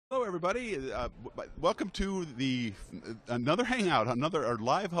everybody. Welcome to another Hangout, another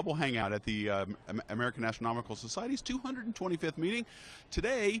live Hubble Hangout at the American Astronomical Society's 225th meeting.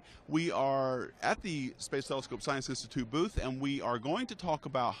 Today, we are at the Space Telescope Science Institute booth, and we are going to talk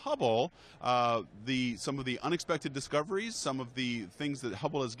about Hubble, some of the unexpected discoveries, some of the things that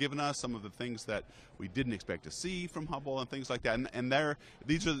Hubble has given us, some of the things that we didn't expect to see from Hubble, and things like that. And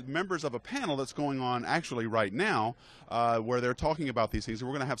these are members of a panel that's going on actually right now, where they're talking about these things. And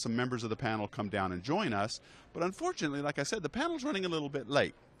we're going to have some members of the panel come down and join us. But unfortunately, like I said, the panel's running a little bit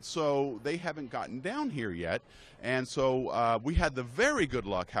late. So they haven't gotten down here yet. And so we had the very good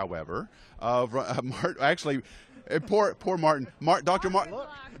luck, however, of poor Martin. Dr.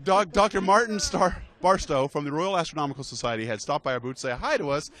 Martin Barstow from the Royal Astronomical Society had stopped by our booth to say hi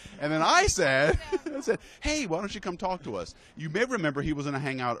to us, and then I said, hey, why don't you come talk to us? You may remember he was in a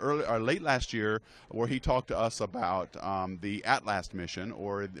hangout late last year where he talked to us about the ATLAST mission,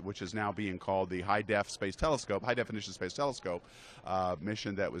 which is now being called the High Definition Space Telescope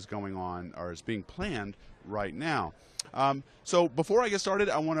mission that was going on, or is being planned right now. So before I get started,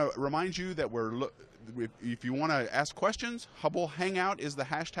 I want to remind you that if you want to ask questions, Hubble Hangout is the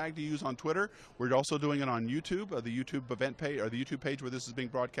hashtag to use on Twitter. We're also doing it on YouTube, the YouTube event page, or the YouTube page where this is being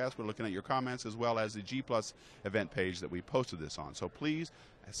broadcast. We're looking at your comments, as well as the G+ event page that we posted this on. So please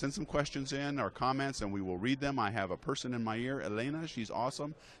send some questions in or comments, and we will read them. I have a person in my ear, Elena. She's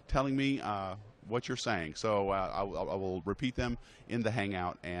awesome, telling me what you're saying. So I will repeat them in the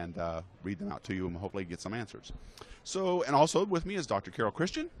Hangout and read them out to you, and hopefully get some answers. So, and also with me is Dr. Carol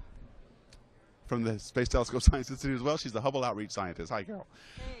Christian from the Space Telescope Science Institute as well. She's the Hubble Outreach Scientist. Hi, Carol.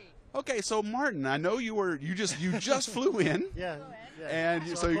 Hey. Okay, so Martin, I know you just flew in. Yeah.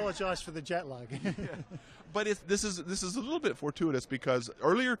 And so I apologize for the jet lag. Yeah. But this is a little bit fortuitous, because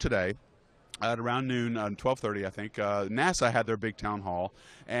earlier today, at around noon, 12:30, I think, NASA had their big town hall,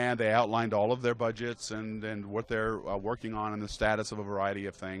 and they outlined all of their budgets and what they're working on, and the status of a variety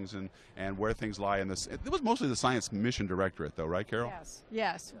of things, and where things lie in this. It was mostly the Science Mission Directorate, though, right, Carol?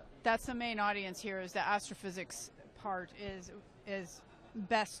 Yes. That's the main audience here. Is the astrophysics part is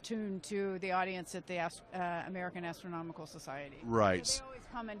best tuned to the audience at the American Astronomical Society. Right. So they always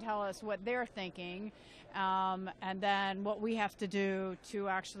come and tell us what they're thinking, and then what we have to do to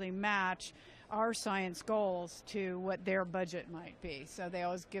actually match our science goals to what their budget might be. So they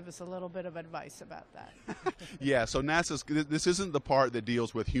always give us a little bit of advice about that. Yeah, so this isn't the part that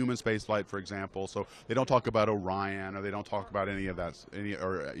deals with human spaceflight, for example. So they don't talk about Orion, or they don't talk about any of that,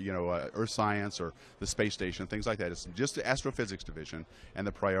 Earth science or the space station, things like that. It's just the astrophysics division and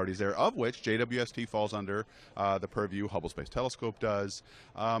the priorities there, of which JWST falls under the purview. Hubble Space Telescope does,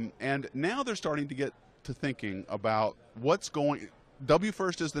 and now they're starting to get to thinking about what's going.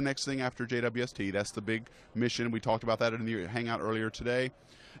 WFIRST is the next thing after JWST. That's the big mission. We talked about that in the Hangout earlier today.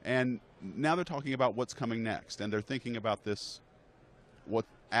 And now they're talking about what's coming next. And they're thinking about this, what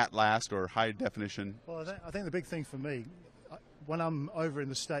ATLAST, or high definition. Well, I think the big thing for me, when I'm over in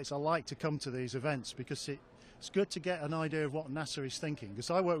the States, I like to come to these events because it's good to get an idea of what NASA is thinking. Because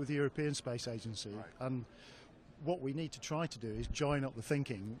I work with the European Space Agency, right, and what we need to try to do is join up the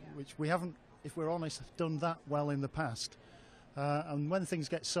thinking, which we haven't, if we're honest, done that well in the past. And when things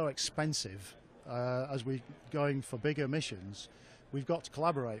get so expensive, as we're going for bigger missions, we've got to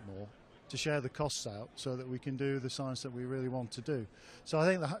collaborate more to share the costs out so that we can do the science that we really want to do. So I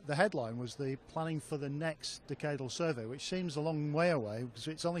think the headline was the planning for the next decadal survey, which seems a long way away because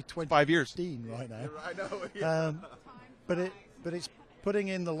it's only 5 years right now. I know. Yeah. But it's putting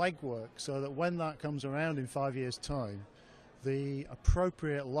in the legwork so that when that comes around in 5 years' time, the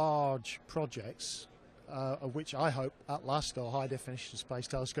appropriate large projects, of which I hope ATLAST, or High Definition Space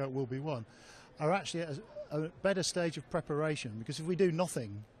Telescope, will be one, are actually at a better stage of preparation. Because if we do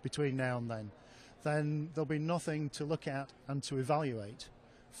nothing between now and then there'll be nothing to look at and to evaluate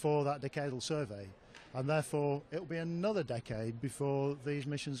for that decadal survey, and therefore it'll be another decade before these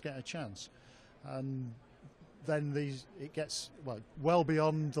missions get a chance. And then it gets well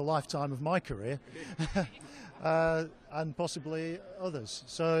beyond the lifetime of my career, and possibly others.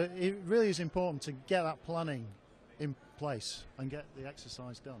 So it really is important to get that planning in place and get the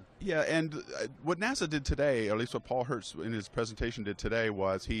exercise done. Yeah, and what NASA did today, or at least what Paul Hertz in his presentation did today,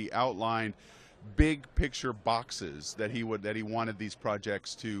 was he outlined big picture boxes that he wanted these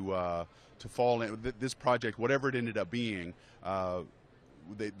projects to fall in. This project, whatever it ended up being,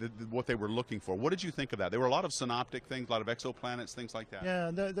 what they were looking for. What did you think of that? There were a lot of synoptic things, a lot of exoplanets, things like that. Yeah,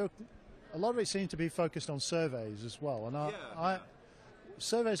 a lot of it seemed to be focused on surveys as well. And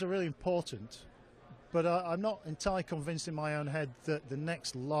surveys are really important, but I'm not entirely convinced in my own head that the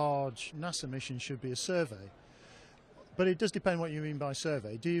next large NASA mission should be a survey. But it does depend what you mean by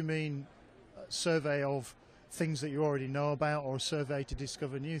survey. Do you mean a survey of things that you already know about, or a survey to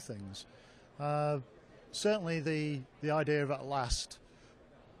discover new things? Certainly the idea of ATLAST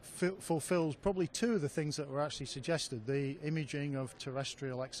fulfills probably two of the things that were actually suggested. The imaging of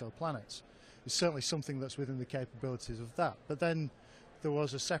terrestrial exoplanets is certainly something that's within the capabilities of that. But then there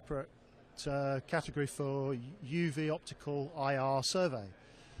was a separate category for UV optical IR survey.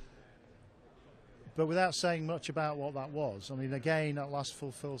 But without saying much about what that was, I mean, again, ATLAST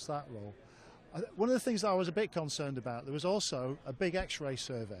fulfills that role. One of the things that I was a bit concerned about, there was also a big X-ray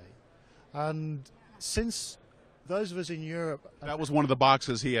survey. And since those of us in Europe... That was one of the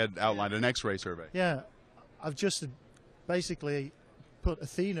boxes he had outlined, an X-ray survey. Yeah. I've just basically put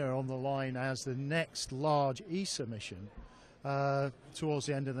Athena on the line as the next large ESA mission towards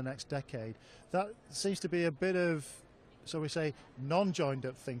the end of the next decade. That seems to be a bit of, so we say, non-joined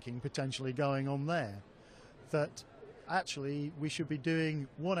up thinking potentially going on there. That actually we should be doing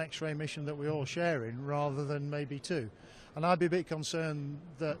one X-ray mission that we all share in rather than maybe two. And I'd be a bit concerned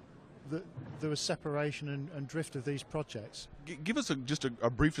that there was separation and drift of these projects. Give us just a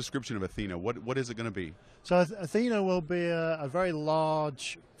brief description of Athena. What is it going to be? So Athena will be a very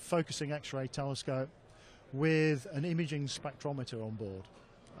large focusing X-ray telescope with an imaging spectrometer on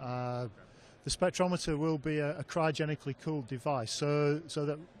board. The spectrometer will be a cryogenically cooled device, so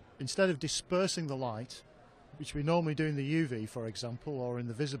that instead of dispersing the light, which we normally do in the UV, for example, or in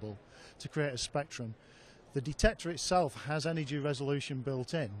the visible, to create a spectrum, the detector itself has energy resolution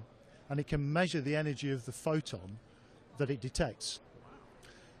built in, and it can measure the energy of the photon that it detects.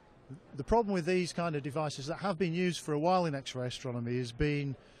 The problem with these kind of devices that have been used for a while in X-ray astronomy has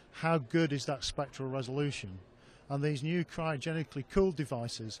been how good is that spectral resolution. And these new cryogenically cooled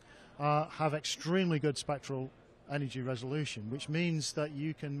devices have extremely good spectral energy resolution, which means that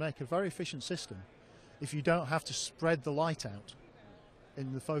you can make a very efficient system if you don't have to spread the light out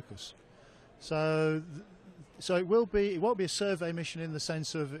in the focus. So it won't be a survey mission in the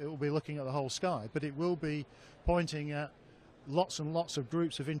sense of it will be looking at the whole sky, but it will be pointing at lots and lots of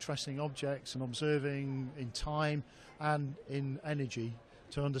groups of interesting objects and observing in time and in energy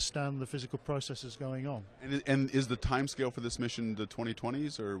to understand the physical processes going on. And is the time scale for this mission the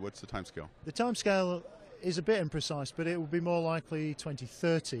 2020s, or what's the time scale? The time scale is a bit imprecise, but it will be more likely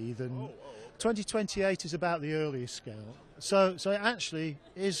 2030 than 2028 is about the earliest scale. So it actually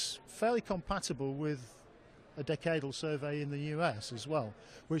is fairly compatible with a decadal survey in the US as well,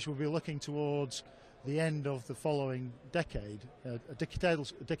 which will be looking towards the end of the following decade. A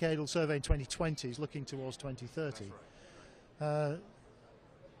decadal survey in 2020 is looking towards 2030.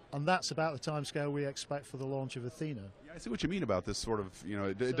 And that's about the timescale we expect for the launch of Athena. Yeah, I see what you mean about this sort of,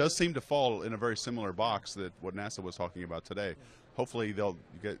 it does seem to fall in a very similar box that what NASA was talking about today. Yeah. Hopefully they'll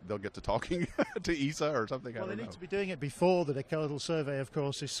get to talking to ESA or something. Well, they need to be doing it before the decadal survey, of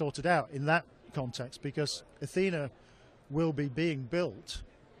course, is sorted out in that context, because Athena will be being built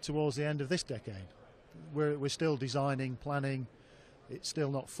towards the end of this decade. We're still designing, planning. It's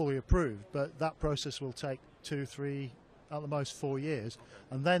still not fully approved, but that process will take 2, 3, at the most 4 years,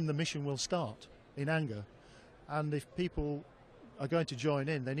 and then the mission will start in anger. And if people are going to join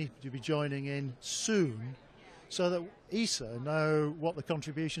in, they need to be joining in soon, so that ESA know what the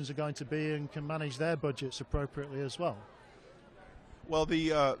contributions are going to be and can manage their budgets appropriately as well. Well,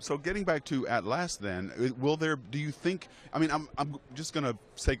 so getting back to ATLAST then, do you think, I mean, I'm just going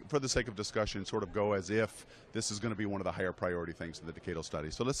to, for the sake of discussion, sort of go as if this is going to be one of the higher priority things in the decadal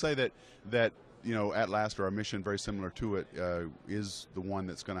study. So let's say that ATLAST, or a mission very similar to it, is the one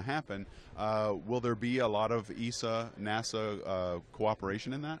that's going to happen. Will there be a lot of ESA, NASA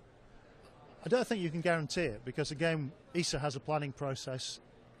cooperation in that? I don't think you can guarantee it, because again, ESA has a planning process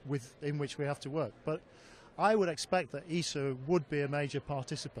in which we have to work. But I would expect that ESA would be a major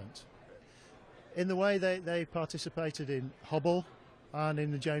participant. In the way they participated in Hubble and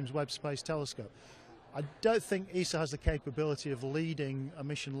in the James Webb Space Telescope. I don't think ESA has the capability of leading a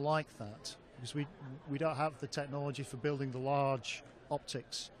mission like that, because we don't have the technology for building the large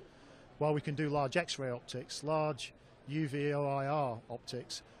optics. While we can do large X-ray optics, large UV OIR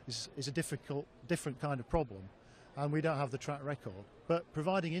optics is a different kind of problem, and we don't have the track record. But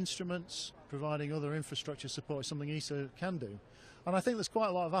providing instruments, providing other infrastructure support is something ESA can do. And I think there's quite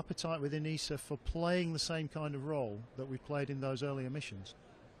a lot of appetite within ESA for playing the same kind of role that we played in those earlier missions.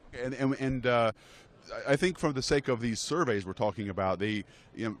 And I think for the sake of these surveys we're talking about,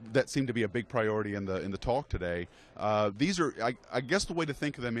 that seemed to be a big priority in the talk today. These are, I guess the way to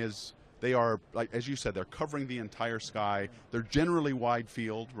think of them is, they are, like as you said, they're covering the entire sky. They're generally wide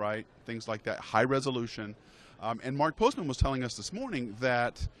field, right? Things like that, high resolution. And Mark Postman was telling us this morning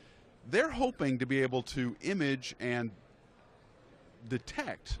that they're hoping to be able to image and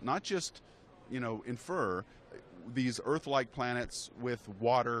detect, not just, infer these Earth-like planets with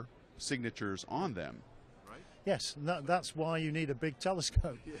water signatures on them. Yes, and that's why you need a big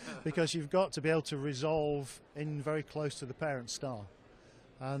telescope, because you've got to be able to resolve in very close to the parent star.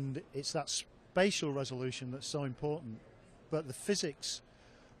 And it's that spatial resolution that's so important. But the physics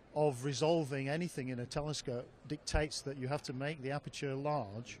of resolving anything in a telescope dictates that you have to make the aperture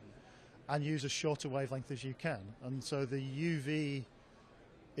large and use as short a wavelength as you can. And so the UV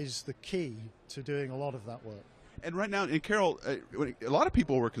is the key to doing a lot of that work. And right now, and Carol, a lot of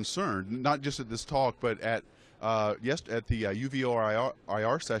people were concerned, not just at this talk, but at the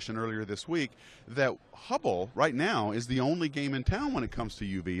UVOIR session earlier this week, that Hubble right now is the only game in town when it comes to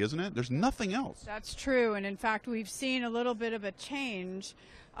UV, isn't it? There's nothing else. That's true, and in fact, we've seen a little bit of a change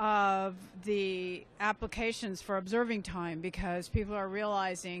of the applications for observing time, because people are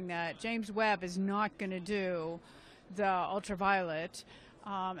realizing that James Webb is not going to do the ultraviolet.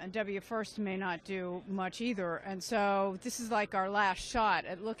 And WFIRST may not do much either. And so this is like our last shot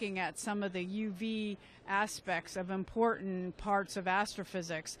at looking at some of the UV aspects of important parts of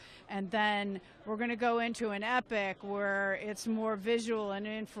astrophysics. And then we're going to go into an epoch where it's more visual and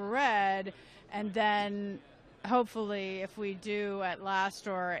infrared. And then hopefully if we do ATLAST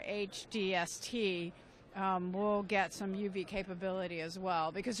or HDST, we'll get some UV capability as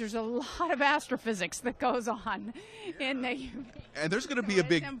well, because there's a lot of astrophysics that goes on in the UV. And there's going to be a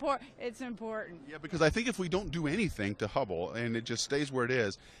big... It's important. Yeah, because I think if we don't do anything to Hubble and it just stays where it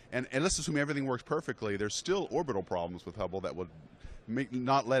is, and let's assume everything works perfectly, there's still orbital problems with Hubble that would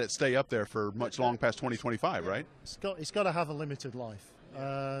not let it stay up there for much long past 2025, right? It's got to have a limited life.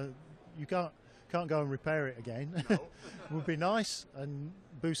 You can't go and repair it again. No. It would be nice, and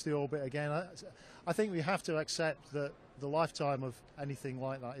boost the orbit again. I think we have to accept that the lifetime of anything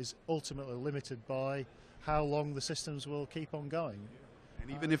like that is ultimately limited by how long the systems will keep on going.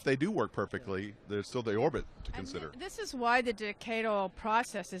 And even if they do work perfectly, there's still the orbit to consider. This is why the decadal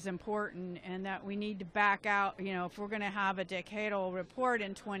process is important, and that we need to back out. If we're going to have a decadal report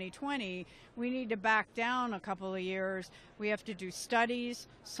in 2020, we need to back down a couple of years. We have to do studies,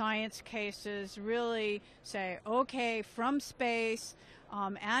 science cases, really say, okay, from space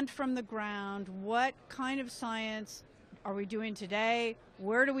and from the ground, what kind of science are we doing today?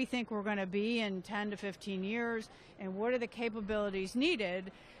 Where do we think we're going to be in 10 to 15 years? And what are the capabilities needed?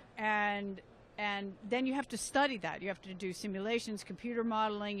 And then you have to study that. You have to do simulations, computer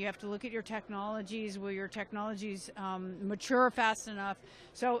modeling. You have to look at your technologies. Will your technologies mature fast enough?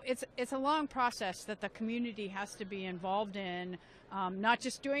 So it's a long process that the community has to be involved in, not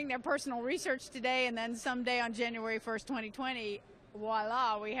just doing their personal research today and then someday on January 1st, 2020,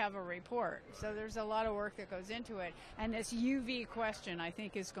 voila, we have a report. So there's a lot of work that goes into it. And this UV question, I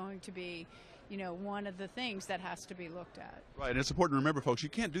think, is going to be, one of the things that has to be looked at. Right, and it's important to remember, folks, you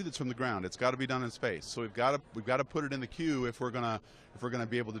can't do this from the ground. It's got to be done in space. So we've got to put it in the queue if we're gonna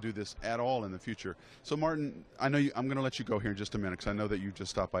be able to do this at all in the future. So Martin, I'm going to let you go here in just a minute, because I know that you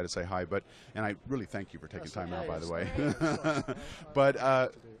just stopped by to say hi, and I really thank you for taking time out, by the way.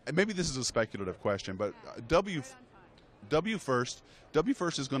 But maybe this is a speculative question, but WFIRST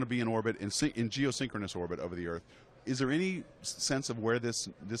is going to be in orbit, in geosynchronous orbit over the Earth. Is there any sense of where this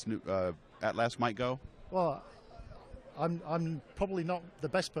new ATLAST might go? Well, I'm probably not the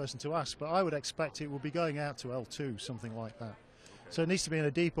best person to ask, but I would expect it will be going out to L2, something like that. So it needs to be in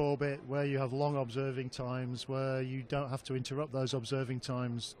a deep orbit where you have long observing times, where you don't have to interrupt those observing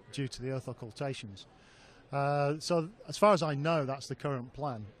times due to the Earth occultations. So as far as I know, that's the current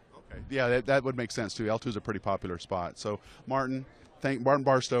plan. Okay. Yeah, that would make sense too. L2 is a pretty popular spot. So Martin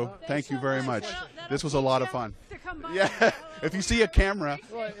Barstow, thank you very much. This was a lot of fun. Yeah, if you see a camera.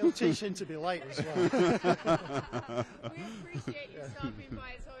 Well, it'll teach him to be late as well. We appreciate you stopping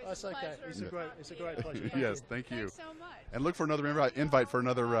by. It's always a pleasure. It's a great pleasure. Yes, thank you. Thanks so much. And look for another invite for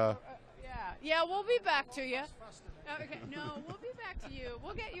another. Yeah, we'll be back to you. Okay, no, we'll be back to you.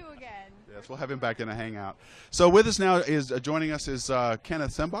 We'll get you again. Yes, we'll have him back in a hangout. So with us now is joining us is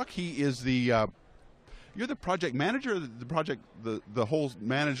Kenneth Sembach. He is the you're the project manager, the whole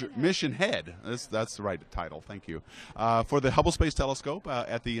mission head. That's the right title. Thank you for the Hubble Space Telescope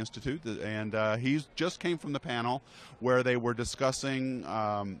at the Institute, and he just came from the panel where they were discussing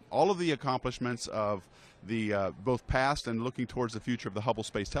all of the accomplishments of the both past and looking towards the future of the Hubble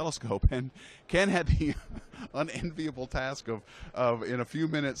Space Telescope. And Ken had the unenviable task of in a few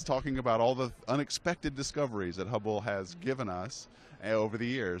minutes talking about all the unexpected discoveries that Hubble has given us over the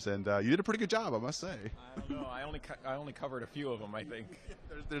years, and you did a pretty good job, I must say. I don't know. I only covered a few of them, I think.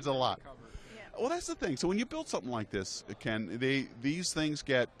 There's a lot. Well, that's the thing. So when you build something like this, Ken, these things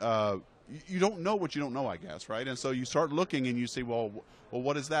get you don't know what you don't know, I guess, right? And so you start looking and you say, well,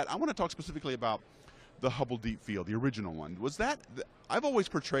 what is that? I want to talk specifically about the Hubble Deep Field, the original one. Was that, I've always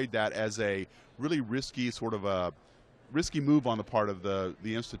portrayed that as a really risky, sort of a risky move on the part of the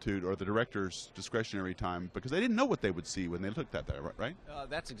Institute or the director's discretionary time, because they didn't know what they would see when they looked at that, right?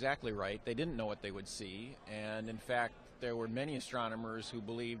 That's exactly right. They didn't know what they would see, and in fact, there were many astronomers who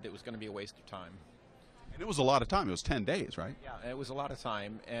believed it was going to be a waste of time. And it was a lot of time. It was 10 days, right? Yeah, it was a lot of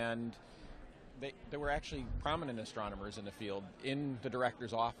time, and there were actually prominent astronomers in the field in the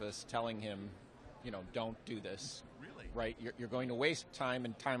director's office telling him, you know, don't do this. Really? Right? You're going to waste time,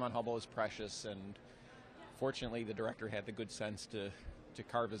 and time on Hubble is precious, and fortunately the director had the good sense to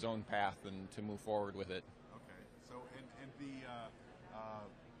carve his own path and to move forward with it. Okay. So,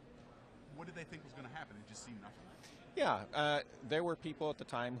 what did they think was going to happen? It just seemed nothing. Yeah, there were people at the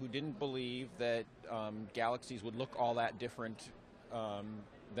time who didn't believe that galaxies would look all that different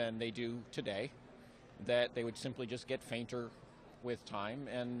than they do today, that they would simply just get fainter with time,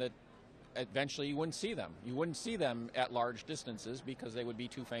 and that eventually you wouldn't see them. You wouldn't see them at large distances because they would be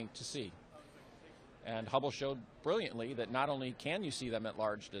too faint to see. And Hubble showed brilliantly that not only can you see them at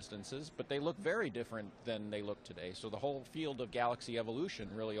large distances, but they look very different than they look today. So the whole field of galaxy evolution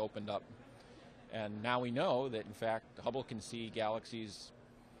really opened up. And now we know that, in fact, Hubble can see galaxies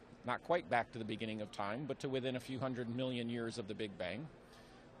not quite back to the beginning of time, but to within a few 100 million years of the Big Bang.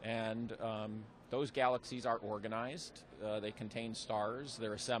 And those galaxies are organized. They contain stars.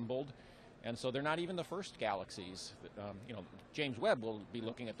 They're assembled. And so they're not even the first galaxies. You know, James Webb will be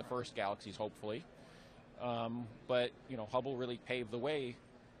looking at the first galaxies, hopefully. But, you know, Hubble really paved the way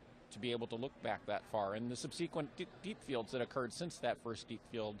to be able to look back that far. And the subsequent deep fields that occurred since that first deep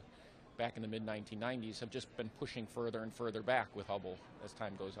field back in the mid-1990s have just been pushing further and further back with Hubble as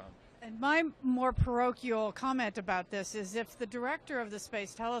time goes on. And my more parochial comment about this is, if the director of the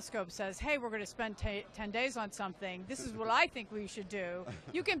Space Telescope says, hey, we're going to spend 10 days on something, this is what I think we should do,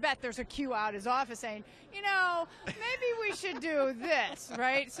 you can bet there's a queue out his office saying, you know, maybe we should do this,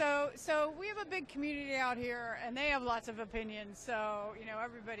 right? So we have a big community out here, and they have lots of opinions, so, you know,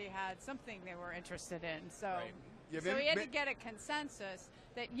 everybody had something they were interested in. So, right. Yeah, so we had to get a consensus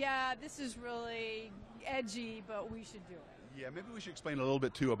that, yeah, this is really edgy, but we should do it. Yeah, maybe we should explain a little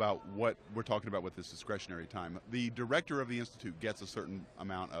bit, too, about what we're talking about with this discretionary time. The director of the Institute gets a certain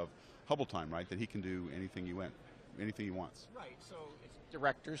amount of Hubble time, right, that he can do anything he wants. Right, so it's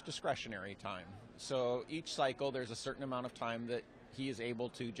director's discretionary time. So each cycle there's a certain amount of time that he is able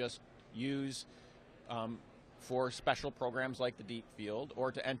to just use for special programs like the Deep Field,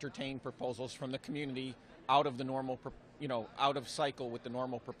 or to entertain proposals from the community out of the normal, out of cycle with the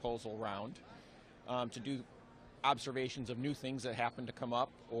normal proposal round, to do observations of new things that happen to come up,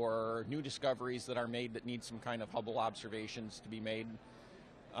 or new discoveries that are made that need some kind of Hubble observations to be made.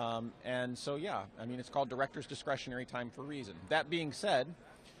 And so, yeah, I mean, it's called director's discretionary time for a reason. That being said,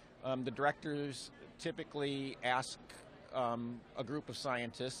 the directors typically ask a group of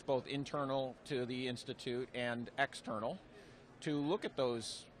scientists, both internal to the Institute and external, to look at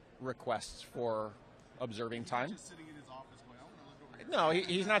those requests for observing time. No,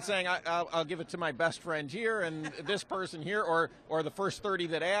 he's not saying I'll give it to my best friend here and this person here, or the first 30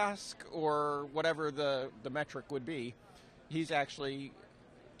 that ask, or whatever the metric would be. He's actually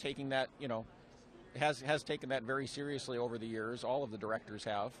taking that, has taken that very seriously over the years. All of the directors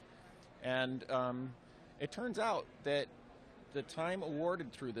have. And it turns out that the time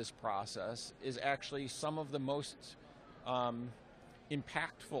awarded through this process is actually some of the most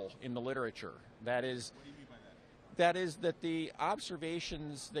impactful in the literature. That is, that the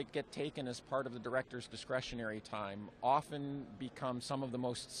observations that get taken as part of the director's discretionary time often become some of the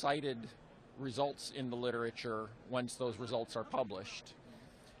most cited results in the literature once those results are published.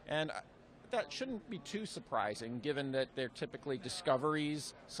 And that shouldn't be too surprising, given that they're typically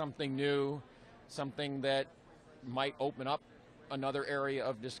discoveries, something new, something that might open up another area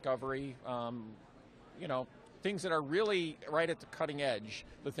of discovery, things that are really right at the cutting edge,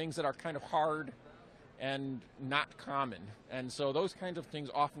 the things that are kind of hard and not common. And so those kinds of things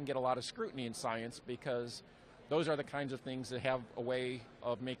often get a lot of scrutiny in science, because those are the kinds of things that have a way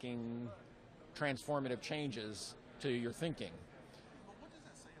of making transformative changes to your thinking. But what does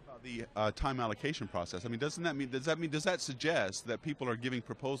that say about the time allocation process? I mean, does that suggest that people are giving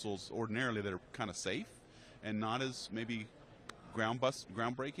proposals ordinarily that are kind of safe and not as maybe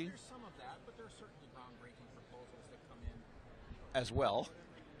groundbreaking? There's some of that, but there are certainly groundbreaking proposals that come in as well.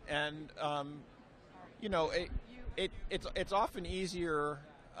 And it's often easier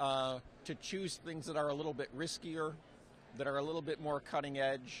to choose things that are a little bit riskier, that are a little bit more cutting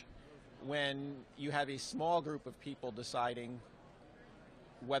edge, when you have a small group of people deciding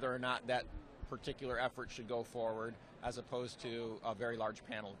whether or not that particular effort should go forward as opposed to a very large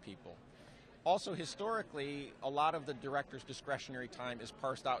panel of people. Also, historically, a lot of the director's discretionary time is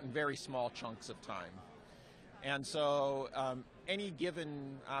parsed out in very small chunks of time. And so any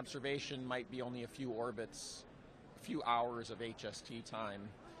given observation might be only a few orbits, a few hours of HST time,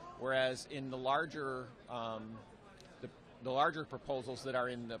 whereas in the larger proposals that are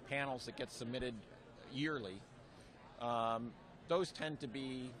in the panels that get submitted yearly, those tend to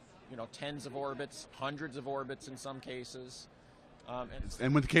be, tens of orbits, hundreds of orbits in some cases. And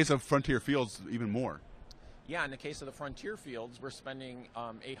in the case of frontier fields, even more. Yeah, in the case of the frontier fields, we're spending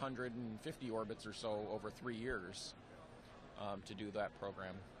 850 orbits or so over 3 years to do that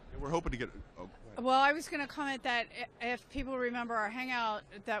program. We're hoping to get... Well, I was going to comment that if people remember our Hangout,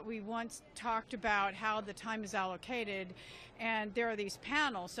 that we once talked about how the time is allocated, and there are these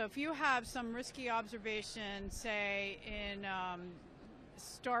panels. So if you have some risky observation, say in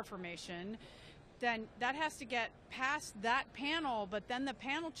star formation, then that has to get past that panel, but then the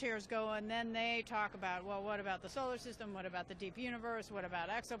panel chairs go and then they talk about, well, what about the solar system? What about the deep universe? What about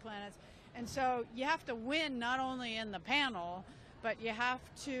exoplanets? And so you have to win not only in the panel, but you have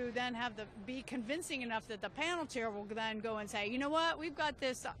to then be convincing enough that the panel chair will then go and say, you know what, we've got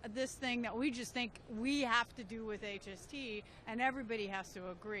this thing that we just think we have to do with HST, and everybody has to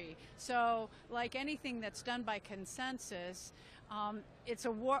agree. So like anything that's done by consensus, it's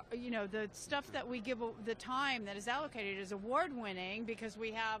the stuff that we give, the time that is allocated is award-winning because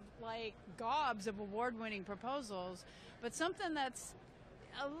we have like gobs of award-winning proposals, but something that's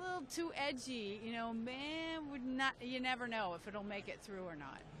a little too edgy, you never know if it'll make it through or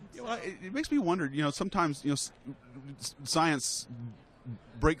not. Yeah, well, it makes me wonder, sometimes, science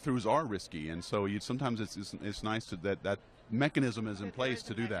breakthroughs are risky, and so sometimes it's nice that mechanism is in place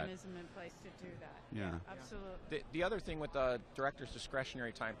to do that. Mechanism in place to do that. Yeah. Absolutely. The other thing with the director's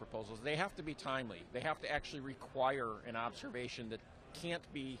discretionary time proposals, they have to be timely. They have to actually require an observation that can't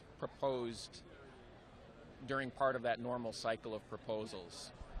be proposed during part of that normal cycle of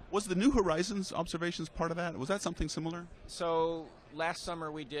proposals. Was the New Horizons observations part of that? Was that something similar? So last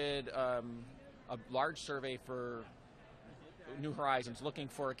summer we did a large survey for New Horizons, looking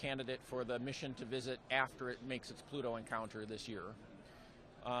for a candidate for the mission to visit after it makes its Pluto encounter this year.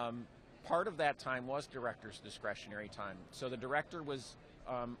 Part of that time was director's discretionary time. So the director was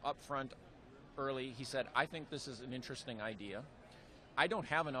up front early. He said, I think this is an interesting idea. I don't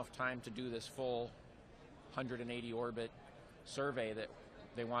have enough time to do this full 180 orbit survey that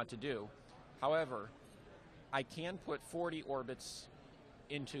they want to do. However, I can put 40 orbits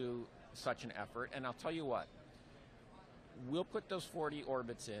into such an effort, and I'll tell you what, we'll put those 40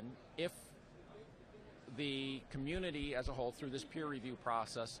 orbits in if the community as a whole, through this peer review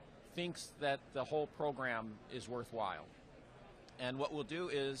process, thinks that the whole program is worthwhile. And what we'll do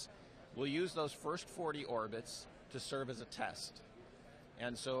is we'll use those first 40 orbits to serve as a test.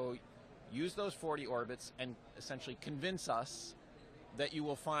 And so use those 40 orbits and essentially convince us that you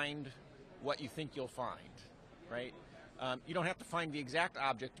will find what you think you'll find, right? You don't have to find the exact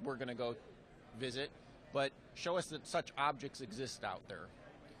object we're going to go visit, but show us that such objects exist out there.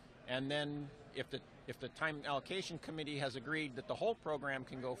 And then if the time allocation committee has agreed that the whole program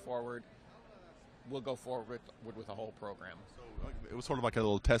can go forward, we'll go forward with the whole program. So it was sort of like a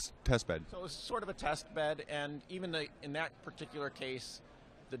little test bed. So it was sort of a test bed, and even in that particular case,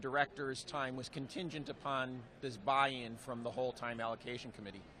 the director's time was contingent upon this buy-in from the whole time allocation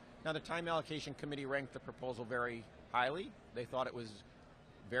committee. Now, the time allocation committee ranked the proposal very highly. They thought it was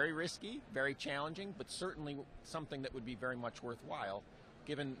very risky, very challenging, but certainly something that would be very much worthwhile,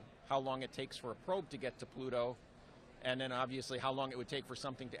 given how long it takes for a probe to get to Pluto, and then obviously how long it would take for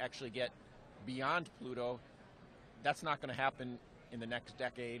something to actually get beyond Pluto. That's not going to happen in the next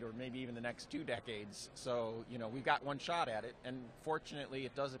decade or maybe even the next 2 decades. So, we've got one shot at it, and fortunately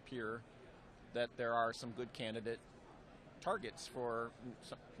it does appear that there are some good candidate targets for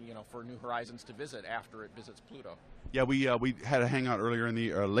New Horizons to visit after it visits Pluto. Yeah, we had a hangout earlier in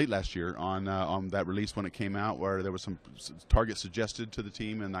the late last year on that release when it came out, where there was some targets suggested to the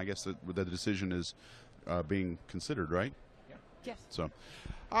team, and I guess the decision is being considered, right? Yeah. Yes. So,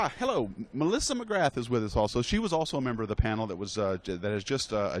 hello, Melissa McGrath is with us also. She was also a member of the panel that was that has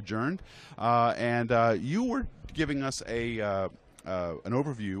just adjourned, and you were giving us an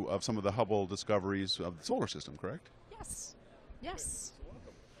overview of some of the Hubble discoveries of the solar system, correct? Yes. Yes.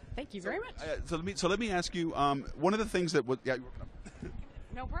 Thank you very much. So let me ask you. One of the things that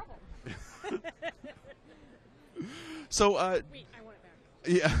No problem. So Wait, I want it back.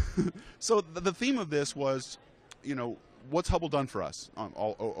 yeah. So the theme of this was, what's Hubble done for us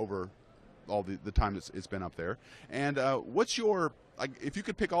over all the time it's been up there. And what's your, like, if you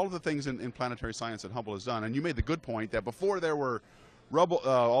could pick all of the things in planetary science that Hubble has done, and you made the good point that before there were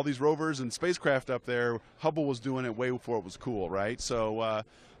all these rovers and spacecraft up there, Hubble was doing it way before it was cool, right? So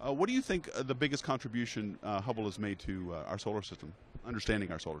what do you think the biggest contribution Hubble has made to our solar system,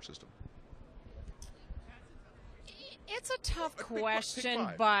 understanding our solar system? It's a tough question,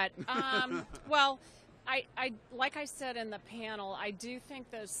 but well, I like I said in the panel, I do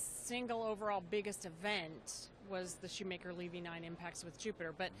think the single overall biggest event was the Shoemaker-Levy 9 impacts with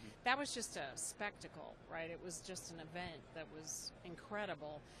Jupiter, but that was just a spectacle, right? It was just an event that was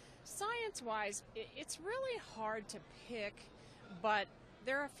incredible. Science-wise, it's really hard to pick, but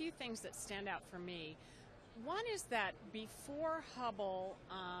there are a few things that stand out for me. One is that before Hubble,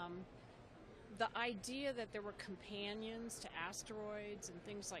 the idea that there were companions to asteroids and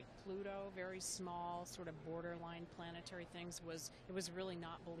things like Pluto, very small, sort of borderline planetary things, it was really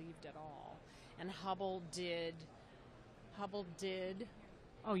not believed at all. And Hubble did,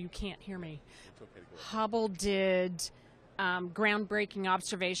 oh, you can't hear me. It's okay to go. Hubble did groundbreaking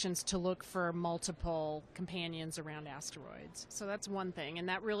observations to look for multiple companions around asteroids. So that's one thing, and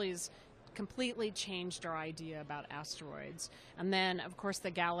that really has completely changed our idea about asteroids. And then, of course, the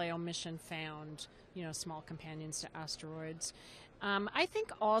Galileo mission found, small companions to asteroids. I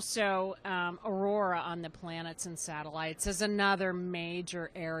think also aurora on the planets and satellites is another major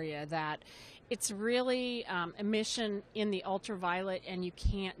area that it's really emission in the ultraviolet, and you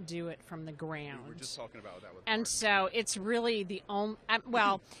can't do it from the ground. We were just talking about that with And Mark. so it's really the only,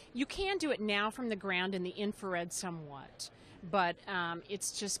 well, you can do it now from the ground in the infrared somewhat, but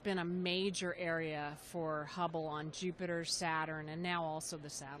it's just been a major area for Hubble on Jupiter, Saturn, and now also the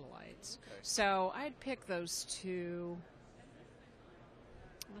satellites. Okay. So I'd pick those two.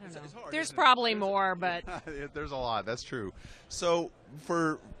 I don't know. It's hard, There's isn't it? probably more, but There's a lot. That's true. So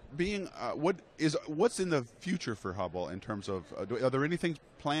for being, what's in the future for Hubble in terms of, are there anything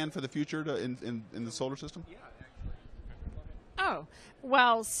planned for the future in the solar system? Yeah. Oh,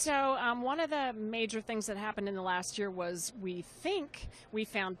 well, so one of the major things that happened in the last year was we think we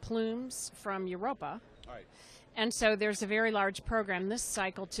found plumes from Europa. All right. And so there's a very large program this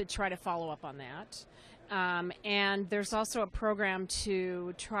cycle to try to follow up on that. And there's also a program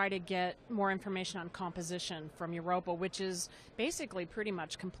to try to get more information on composition from Europa, which is basically pretty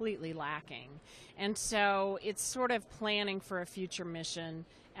much completely lacking. And so it's sort of planning for a future mission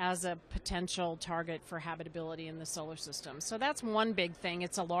as a potential target for habitability in the solar system. So that's one big thing.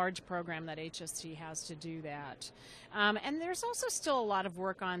 It's a large program that HST has to do that. And there's also still a lot of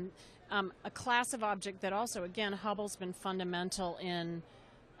work on a class of object that also, again, Hubble's been fundamental in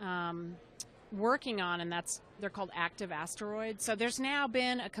working on, and they're called active asteroids. So there's now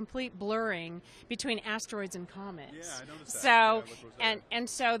been a complete blurring between asteroids and comets. Yeah, I noticed that. So Yeah, and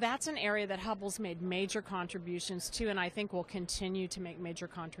so that's an area that Hubble's made major contributions to, and I think will continue to make major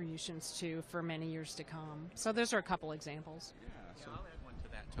contributions to for many years to come. So those are a couple examples. Yeah, I'll add one to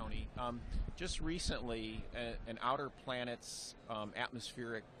that, Tony. Just recently, an Outer Planets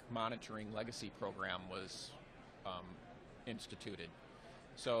atmospheric monitoring legacy program was instituted.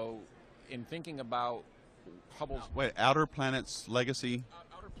 So in thinking about Hubble's Outer Planets legacy.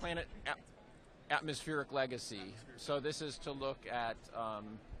 outer planet atmospheric legacy. So this is to look at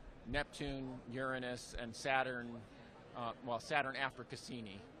Neptune, Uranus, and Saturn. Saturn after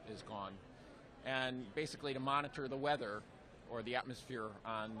Cassini is gone, and basically to monitor the weather or the atmosphere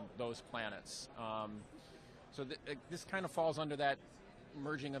on those planets. So this kind of falls under that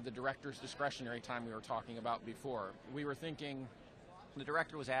merging of the director's discretionary time we were talking about before. We were thinking, the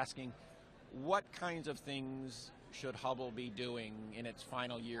director was asking, what kinds of things should Hubble be doing in its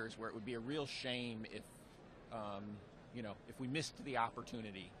final years, where it would be a real shame if, if we missed the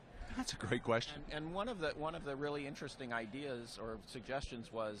opportunity? That's a great question. And one of the really interesting ideas or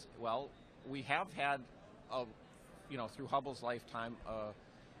suggestions was, well, we have had, through Hubble's lifetime, a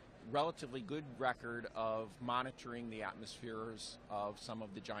relatively good record of monitoring the atmospheres of some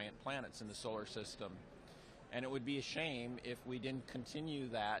of the giant planets in the solar system, and it would be a shame if we didn't continue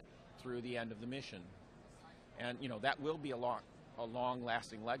that through the end of the mission. And that will be a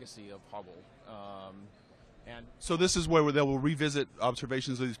long-lasting legacy of Hubble. And So this is where they will revisit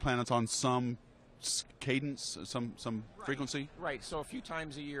observations of these planets on some cadence, some frequency? right. So a few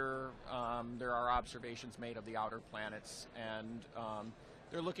times a year, there are observations made of the outer planets, and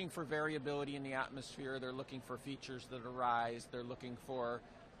they're looking for variability in the atmosphere. They're looking for features that arise. They're looking for,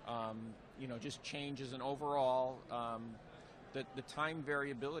 just changes in overall the time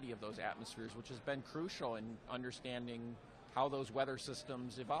variability of those atmospheres, which has been crucial in understanding how those weather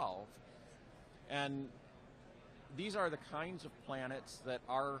systems evolve. And these are the kinds of planets that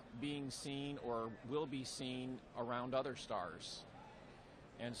are being seen or will be seen around other stars.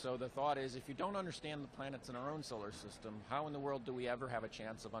 And so the thought is, if you don't understand the planets in our own solar system, how in the world do we ever have a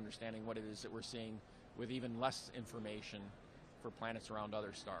chance of understanding what it is that we're seeing with even less information for planets around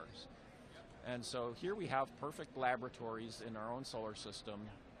other stars? And so here we have perfect laboratories in our own solar system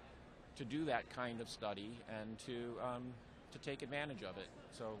to do that kind of study and to take advantage of it.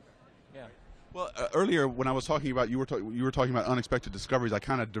 So, yeah. Well, earlier when I was talking about you were talking about unexpected discoveries, I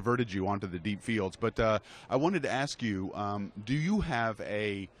kind of diverted you onto the deep fields. But I wanted to ask you, do you have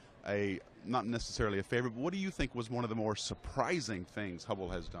a not necessarily a favorite, but what do you think was one of the more surprising things Hubble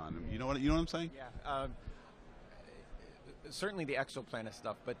has done? You know what I'm saying? Yeah. Certainly the exoplanet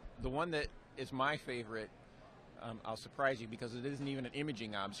stuff, but the one that is my favorite, I'll surprise you because it isn't even an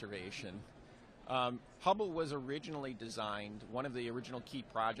imaging observation. Hubble was originally designed, one of the original key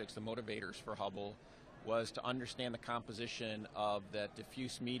projects, the motivators for Hubble, was to understand the composition of that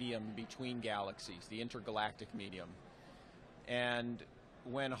diffuse medium between galaxies, the intergalactic medium. And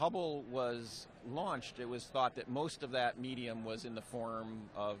when Hubble was launched, it was thought that most of that medium was in the form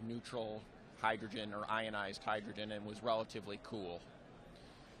of neutral hydrogen or ionized hydrogen and was relatively cool.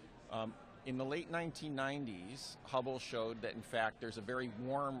 In the late 1990s, Hubble showed that, in fact, there's a very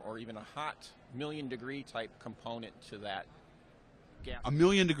warm or even a hot million-degree type component to that gas. A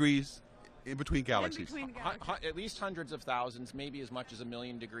million degrees in between galaxies. At least hundreds of thousands, maybe as much as a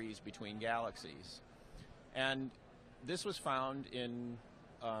million degrees between galaxies. And this was found in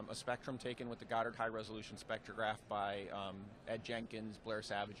a spectrum taken with the Goddard High-Resolution Spectrograph by Ed Jenkins, Blair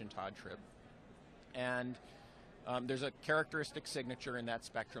Savage, and Todd Tripp. And there's a characteristic signature in that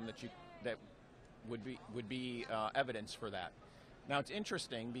spectrum that would be evidence for that. Now it's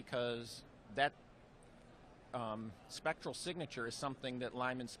interesting because that spectral signature is something that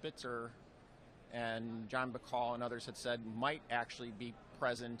Lyman Spitzer and John Bacall and others had said might actually be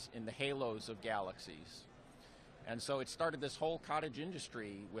present in the halos of galaxies. And so it started this whole cottage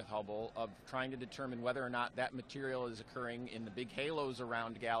industry with Hubble of trying to determine whether or not that material is occurring in the big halos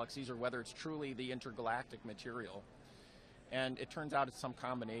around galaxies or whether it's truly the intergalactic material. And it turns out it's some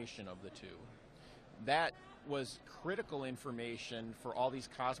combination of the two. That was critical information for all these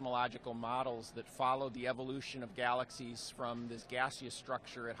cosmological models that followed the evolution of galaxies from this gaseous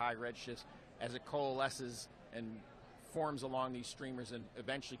structure at high redshifts as it coalesces and forms along these streamers and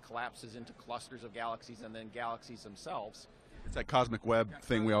eventually collapses into clusters of galaxies and then galaxies themselves. It's that cosmic web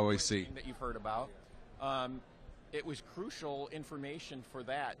thing we always see. That you've heard about. It was crucial information for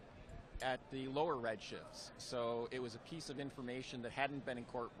that at the lower redshifts. So it was a piece of information that hadn't been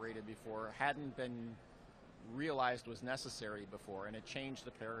incorporated before, hadn't been realized was necessary before, and it changed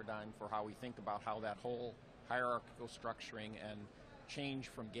the paradigm for how we think about how that whole hierarchical structuring and change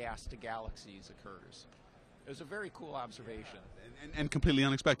from gas to galaxies occurs. It was a very cool observation. And completely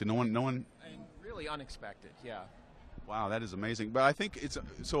unexpected. No one. And really unexpected, yeah. Wow, that is amazing. But I think it's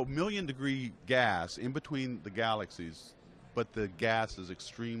so million-degree gas in between the galaxies, but the gas is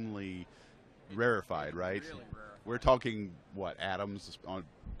extremely rarefied, right? Really rarefied. We're talking what, atoms, on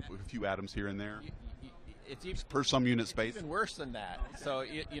a few atoms here and there. It's even, per some unit space. Even worse than that. So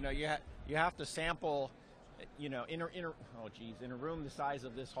you have to sample, in a room the size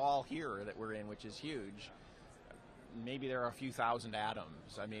of this hall here that we're in, which is huge. Maybe there are a few thousand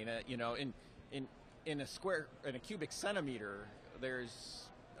atoms. I mean, in a cubic centimeter, there's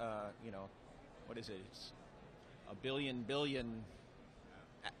what is it? It's a billion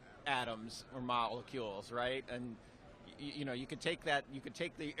atoms or molecules, right? And you could take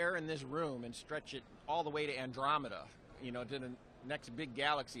the air in this room and stretch it all the way to Andromeda, to the next big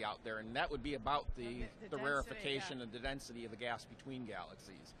galaxy out there, and that would be about the density, rarefication and the density of the gas between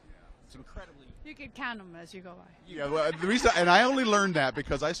galaxies. It's incredibly. You could count them as you go by. Yeah, well, the reason, and I only learned that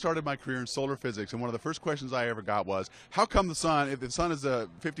because I started my career in solar physics, and one of the first questions I ever got was, how come the sun, if the sun is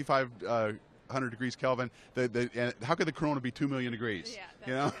 5,500 degrees Kelvin, how could the corona be 2 million degrees?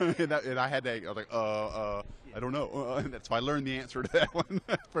 Yeah, and I had to, I was like, I don't know. So I learned the answer to that one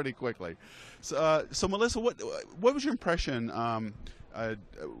pretty quickly. So Melissa, what was your impression?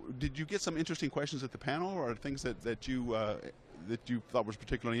 Did you get some interesting questions at the panel, or things that you thought was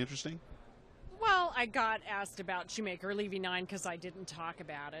particularly interesting? Well, I got asked about Shoemaker leaving 9 because I didn't talk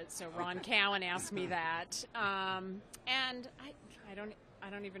about it. So Ron Cowan asked me that, and I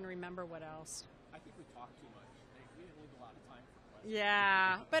don't even remember what else. I think we talked too much. We didn't leave a lot of time for questions.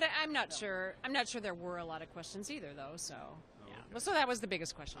 Yeah, but I'm not sure. I'm not sure there were a lot of questions either, though. So yeah, well, so that was the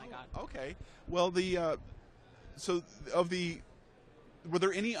biggest question I got. Okay. Well, were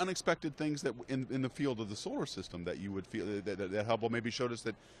there any unexpected things that in the field of the solar system that you would feel that Hubble maybe showed us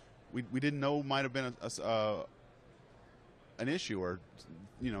that we didn't know might have been an issue, or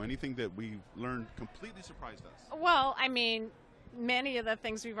anything that we learned completely surprised us? Well, I mean, many of the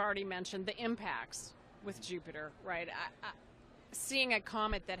things we've already mentioned, the impacts with Jupiter, right? Seeing a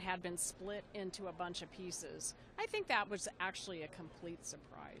comet that had been split into a bunch of pieces, I think that was actually a complete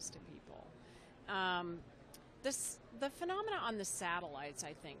surprise to people. The phenomena on the satellites,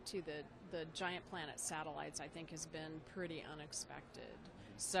 I think, too, the giant planet satellites, I think, has been pretty unexpected.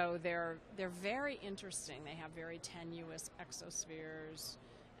 So they're very interesting. They have very tenuous exospheres.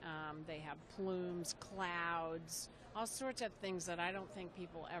 They have plumes, clouds, all sorts of things that I don't think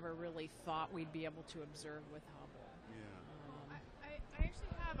people ever really thought we'd be able to observe with Hubble. I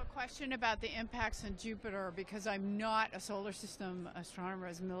actually have a question about the impacts on Jupiter, because I'm not a solar system astronomer,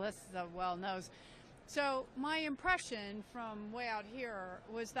 as Melissa well knows. So my impression from way out here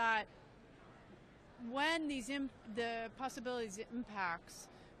was that when the possibilities impacts,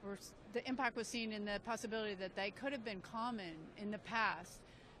 or the impact was seen in the possibility that they could have been common in the past,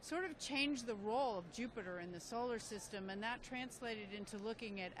 sort of changed the role of Jupiter in the solar system, and that translated into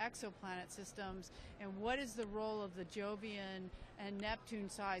looking at exoplanet systems and what is the role of the Jovian and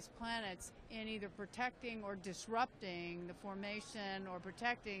Neptune-sized planets in either protecting or disrupting the formation or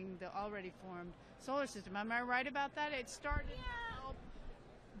protecting the already formed solar system. Am I right about that? It started to help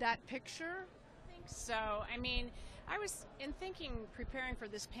that picture? I think so. I mean, I was, in thinking, preparing for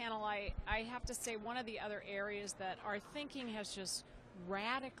this panel, I have to say one of the other areas that our thinking has just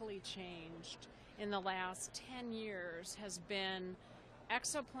radically changed in the last 10 years has been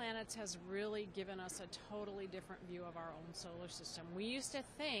exoplanets has really given us a totally different view of our own solar system. We used to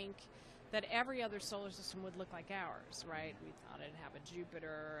think that every other solar system would look like ours, right? We thought it'd have a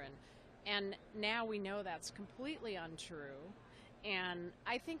Jupiter, and now we know that's completely untrue. And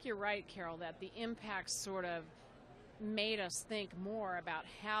I think you're right, Carol, that the impacts sort of made us think more about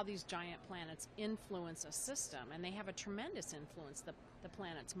how these giant planets influence a system, and they have a tremendous influence. The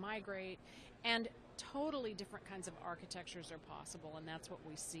planets migrate, and totally different kinds of architectures are possible, and that's what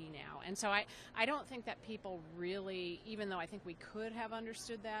we see now. And so I don't think that people really, even though I think we could have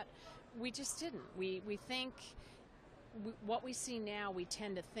understood that, we just didn't. We think what we see now, we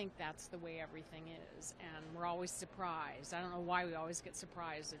tend to think that's the way everything is, and we're always surprised. I don't know why we always get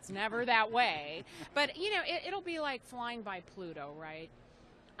surprised. It's never that way. But, it'll be like flying by Pluto, right?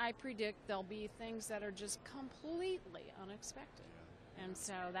 I predict there'll be things that are just completely unexpected. And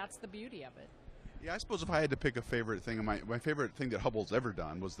so that's the beauty of it. Yeah, I suppose if I had to pick a favorite thing, my favorite thing that Hubble's ever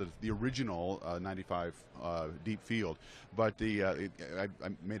done was the original 95 deep field. But I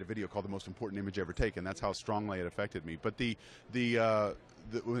made a video called "The Most Important Image Ever Taken." That's how strongly it affected me. But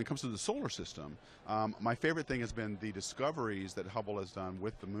when it comes to the solar system, my favorite thing has been the discoveries that Hubble has done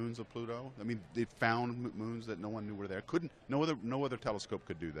with the moons of Pluto. I mean, it found moons that no one knew were there. No other telescope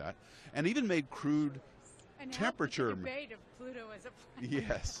could do that, and even made crude temperature. And the debate of Pluto as a planet.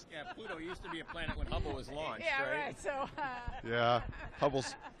 Yes. Yeah, Pluto used to be a planet when Hubble was launched, yeah, right? So. Yeah,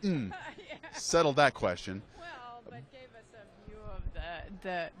 Hubble's yeah. settled that question. Well, but gave us a view of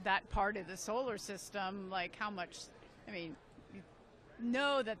that part of the solar system, like how much. I mean, you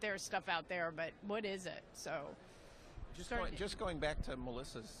know that there's stuff out there, but what is it? So. Just going back to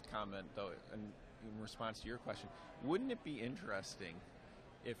Melissa's comment, though, and in response to your question, wouldn't it be interesting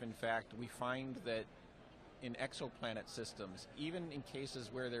if, in fact, we find that in exoplanet systems, even in cases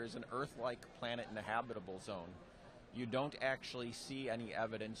where there's an Earth-like planet in the habitable zone, you don't actually see any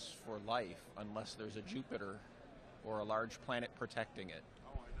evidence for life unless there's a Jupiter or a large planet protecting it.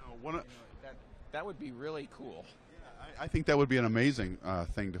 Oh, I know. That would be really cool. I think that would be an amazing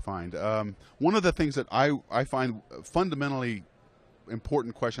thing to find. One of the things that I find fundamentally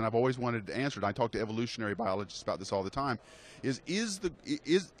important question I've always wanted to answer, and I talk to evolutionary biologists about this all the time,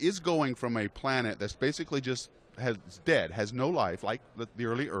 is going from a planet that's basically just dead, has no life, like the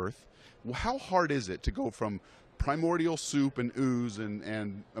early Earth. How hard is it to go from primordial soup and ooze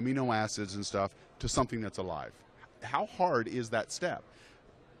and amino acids and stuff to something that's alive? How hard is that step?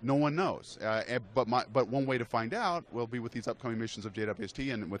 No one knows. But one way to find out will be with these upcoming missions of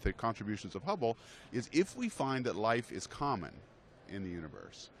JWST and with the contributions of Hubble, is if we find that life is common in the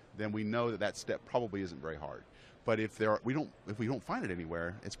universe, then we know that step probably isn't very hard. But if we don't find it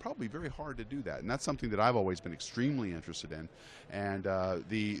anywhere, it's probably very hard to do that, and that's something that I've always been extremely interested in. And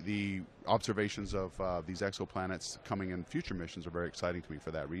the observations of these exoplanets coming in future missions are very exciting to me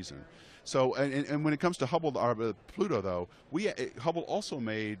for that reason. So, and when it comes to Hubble, Pluto, though, Hubble also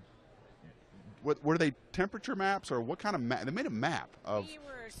made. Were they temperature maps, or what kind of map? They made a map of. We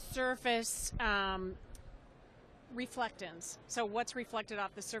were surface. Reflectance. So what's reflected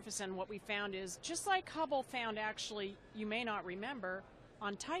off the surface, and what we found is just like Hubble found, actually, you may not remember,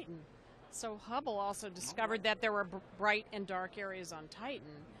 on Titan. So Hubble also discovered that there were bright and dark areas on Titan,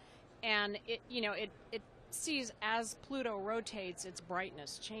 and it sees as Pluto rotates, its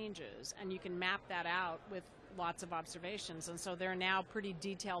brightness changes, and you can map that out with lots of observations. And so there are now pretty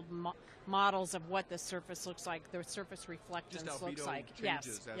detailed models of what the surface looks like, the surface reflectance looks like.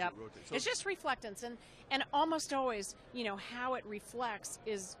 Yes, yep. So it's just reflectance, and almost always, how it reflects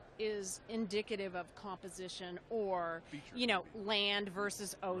is indicative of composition or land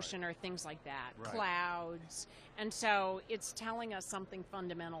versus ocean or things like that, right. Clouds. And so it's telling us something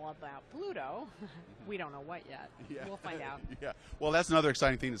fundamental about Pluto. We don't know what yet. Yeah. We'll find out. Yeah. Well, that's another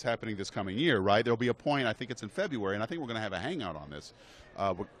exciting thing that's happening this coming year, right? There'll be a point, I think it's in February, and I think we're going to have a hangout on this.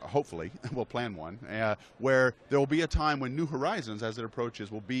 Hopefully, we'll plan one, where there will be a time when New Horizons, as it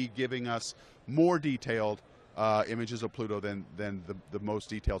approaches, will be giving us more detailed images of Pluto than the most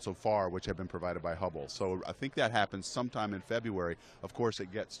detailed so far, which have been provided by Hubble. So I think that happens sometime in February. Of course,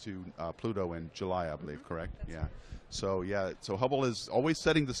 it gets to Pluto in July, I believe, correct? Yeah. So so Hubble is always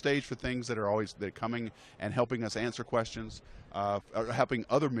setting the stage for things that are coming and helping us answer questions, helping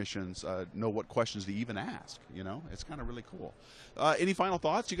other missions know what questions to even ask. It's kind of really cool. Any final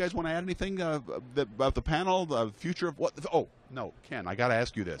thoughts? You guys want to add anything about the panel, the future of what? Oh no, Ken, I got to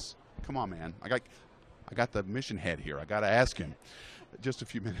ask you this. Come on, man. I got the mission head here. I got to ask him. Just a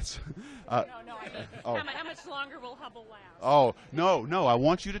few minutes. No. How much longer will Hubble last? Oh, no. I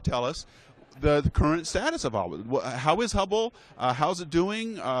want you to tell us the current status of Hubble. How is Hubble? How's it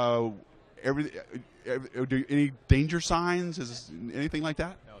doing? Any danger signs? Is anything like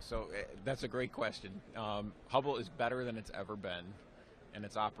that? No. So that's a great question. Hubble is better than it's ever been, and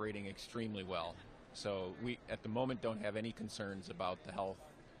it's operating extremely well. So we, at the moment, don't have any concerns about the health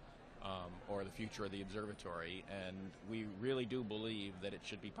or the future of the observatory, and we really do believe that it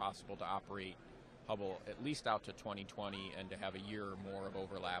should be possible to operate Hubble at least out to 2020 and to have a year or more of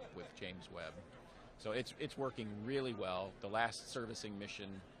overlap with James Webb. So it's working really well. The last servicing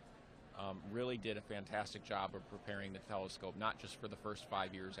mission really did a fantastic job of preparing the telescope, not just for the first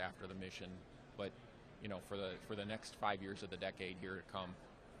 5 years after the mission, but for the next 5 years of the decade here to come.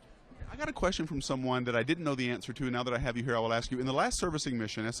 I got a question from someone that I didn't know the answer to. Now that I have you here, I will ask you. In the last servicing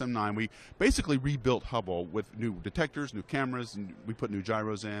mission, SM9, we basically rebuilt Hubble with new detectors, new cameras, and we put new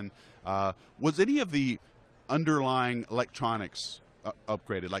gyros in. Was any of the underlying electronics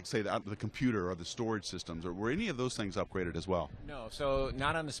upgraded, like, say, the computer or the storage systems, or were any of those things upgraded as well? No, so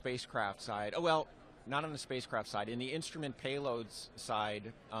not on the spacecraft side. Oh, well, not on the spacecraft side. In the instrument payloads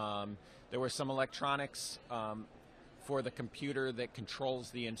side, there were some electronics for the computer that controls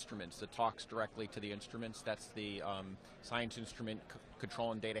the instruments, that talks directly to the instruments. That's the Science Instrument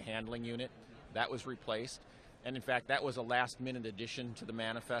Control and Data Handling Unit. That was replaced. And in fact, that was a last-minute addition to the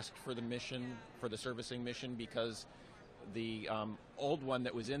manifest for the mission, for the servicing mission, because the old one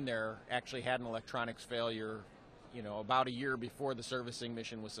that was in there actually had an electronics failure, about a year before the servicing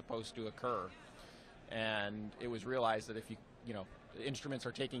mission was supposed to occur. And it was realized that if the instruments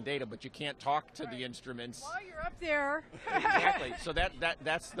are taking data, but you can't talk to the instruments while you're up there. Exactly. So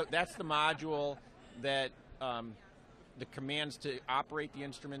that's the module that the commands to operate the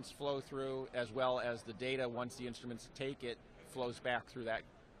instruments flow through, as well as the data once the instruments take it flows back through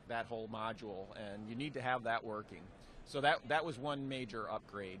that whole module, and you need to have that working. So that was one major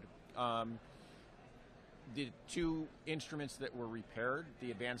upgrade. The two instruments that were repaired,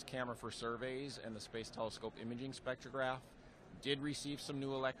 the Advanced Camera for Surveys and the Space Telescope Imaging Spectrograph, did receive some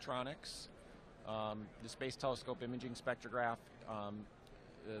new electronics. The Space Telescope Imaging Spectrograph,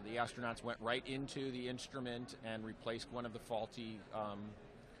 the astronauts went right into the instrument and replaced one of the faulty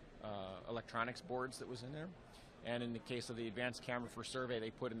electronics boards that was in there. And in the case of the Advanced Camera for Survey,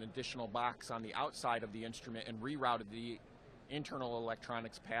 they put an additional box on the outside of the instrument and rerouted the internal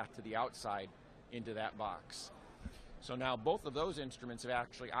electronics path to the outside into that box. So now both of those instruments have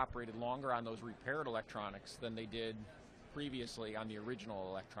actually operated longer on those repaired electronics than they did previously on the original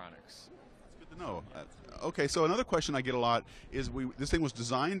electronics. That's good to know. Okay, so another question I get a lot is this thing was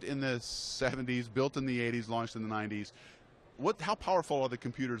designed in the 70s, built in the 80s, launched in the 90s. How powerful are the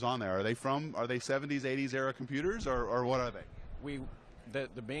computers on there? Are they 70s, 80s era computers, or what are they?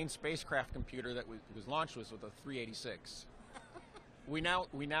 The main spacecraft computer that was launched was with a 386. We now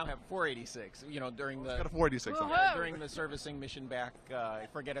have 486. During the got a 486 on during the servicing mission back, I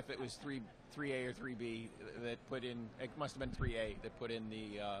forget if it was 3A or 3B that put in. It must have been 3A that put in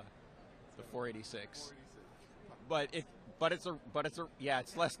the 486. But it's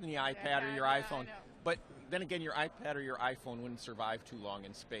less than the iPad or your iPhone. But then again, your iPad or your iPhone wouldn't survive too long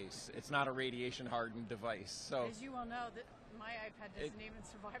in space. It's not a radiation-hardened device. So as you well know, My iPad doesn't even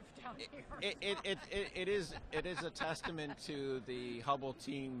survive down here. It is a testament to the Hubble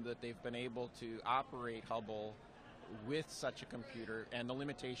team that they've been able to operate Hubble with such a computer and the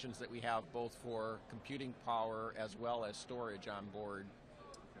limitations that we have both for computing power as well as storage on board,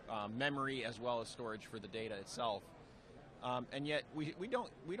 memory as well as storage for the data itself. And yet we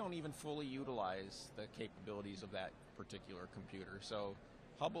don't even fully utilize the capabilities of that particular computer. So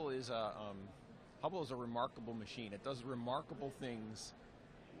Hubble is a remarkable machine. It does remarkable things,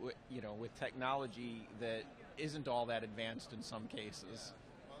 with technology that isn't all that advanced in some cases.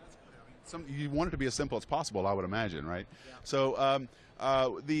 You want it to be as simple as possible, I would imagine, right? Yeah. So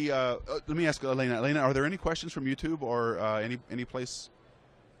let me ask Elena. Elena, are there any questions from YouTube or any place?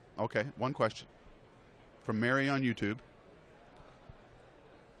 Okay, one question from Mary on YouTube.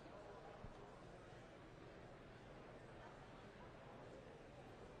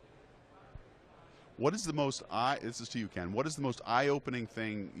 What is the most this is to you, Ken. What is the most eye-opening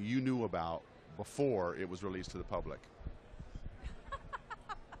thing you knew about before it was released to the public?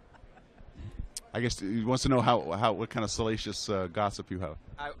 I guess he wants to know what kind of salacious gossip you have.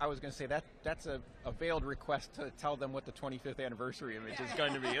 I was going to say that's a veiled request to tell them what the 25th anniversary image is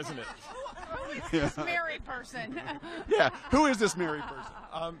going to be, isn't it? Who is this Mary person? Yeah, who is this Mary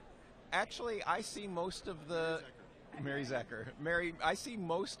person? Actually, I see most of the Mary Zecker. Mary, I see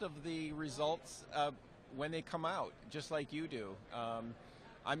most of the results when they come out, just like you do.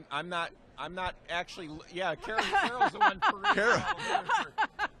 I'm not actually. Yeah, Carol's the one for real. Carol.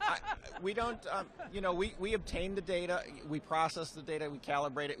 We don't. We obtain the data, we process the data, we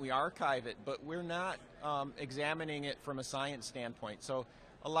calibrate it, we archive it, but we're not examining it from a science standpoint. So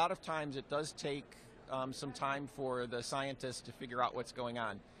a lot of times it does take some time for the scientists to figure out what's going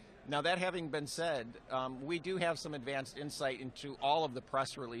on. Now, that having been said, we do have some advanced insight into all of the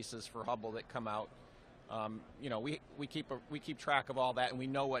press releases for Hubble that come out. We keep track of all that, and we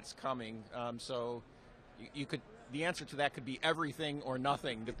know what's coming. So the answer to that could be everything or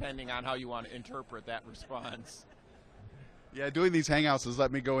nothing, depending on how you want to interpret that response. Yeah, doing these Hangouts has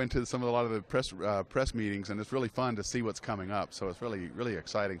let me go into a lot of the press meetings, and it's really fun to see what's coming up. So it's really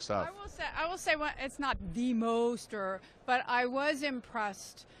exciting stuff. I will say it's not the most, but I was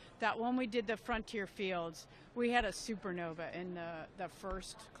impressed that when we did the frontier fields, we had a supernova in the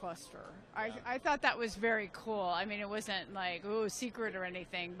first cluster. I thought that was very cool. I mean, it wasn't like, ooh, secret or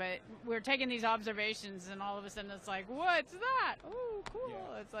anything, but we're taking these observations and all of a sudden it's like, what's that? Oh, cool.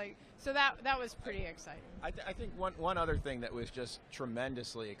 Yeah. It's like, so that was pretty exciting. I think one other thing that was just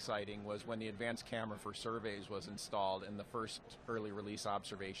tremendously exciting was when the advanced camera for surveys was installed and the first early release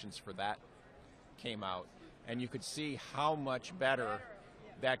observations for that came out. And you could see how much better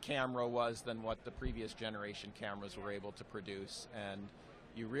that camera was than what the previous generation cameras were able to produce, and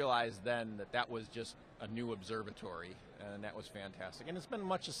you realize then that was just a new observatory, and that was fantastic. And it's been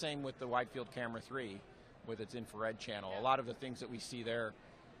much the same with the Wide Field Camera 3 with its infrared channel. A lot of the things that we see there,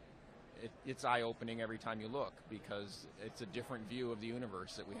 it's eye-opening every time you look, because it's a different view of the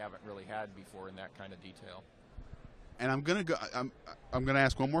universe that we haven't really had before in that kind of detail. And I'm gonna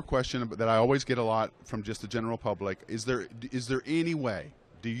ask one more question that I always get a lot from just the general public. Is there any way,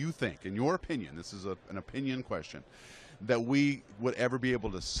 do you think, in your opinion, this is an opinion question, that we would ever be able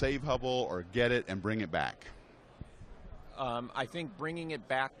to save Hubble or get it and bring it back? I think bringing it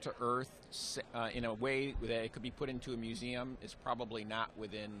back to Earth in a way that it could be put into a museum is probably not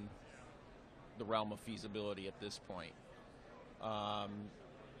within the realm of feasibility at this point.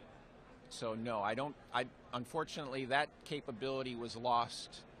 So no, unfortunately, that capability was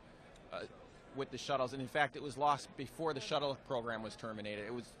lost with the shuttles, and in fact it was lost before the shuttle program was terminated.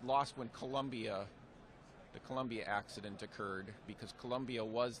 It was lost when the Columbia accident occurred, because Columbia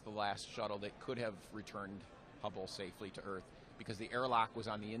was the last shuttle that could have returned Hubble safely to Earth, because the airlock was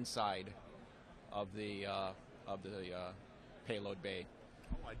on the inside of the payload bay.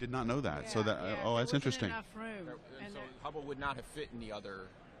 Oh, I did not know that. Yeah, so that that's interesting. Enough room. And so Hubble would not have fit in the other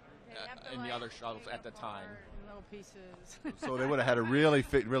shuttles at the time. Little pieces. So they would have had to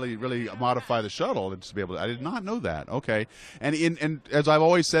really modify the shuttle to be able to. I did not know that. Okay, and as I've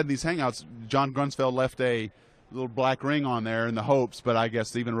always said in these Hangouts, John Grunsfeld left a little black ring on there in the hopes, but I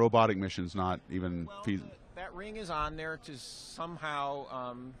guess even robotic missions not even feasible. That ring is on there to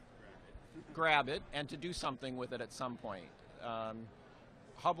somehow grab it and to do something with it at some point.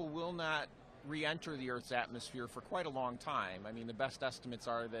 Hubble will not re-enter the Earth's atmosphere for quite a long time. I mean, the best estimates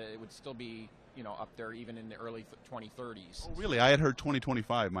are that it would still be, up there even in the early 2030s. Oh, really? I had heard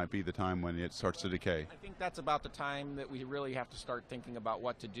 2025 might be the time when it starts to decay. I think that's about the time that we really have to start thinking about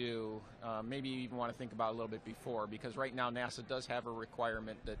what to do. Maybe you even want to think about it a little bit before, because right now NASA does have a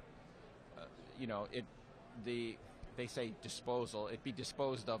requirement that, they they say disposal, it be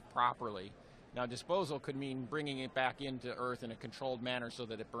disposed of properly. Now, disposal could mean bringing it back into Earth in a controlled manner so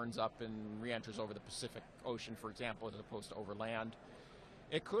that it burns up and re-enters over the Pacific Ocean, for example, as opposed to over land.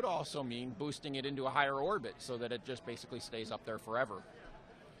 It could also mean boosting it into a higher orbit so that it just basically stays up there forever,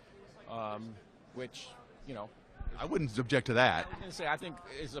 which, you know, I wouldn't object to that. I was going to say, I think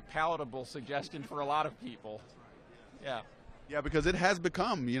is a palatable suggestion for a lot of people. Yeah. Yeah, because it has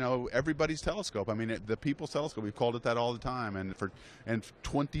become, you know, everybody's telescope. I mean, the people's telescope. We've called it that all the time, and for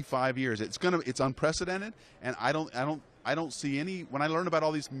 25 years, it's unprecedented. And I don't see any. When I learn about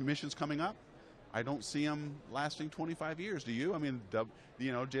all these missions coming up, I don't see them lasting 25 years. Do you? I mean,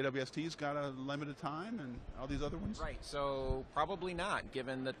 you know, JWST's got a limited time, and all these other ones. Right. So probably not,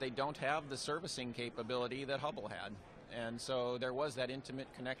 given that they don't have the servicing capability that Hubble had, and so there was that intimate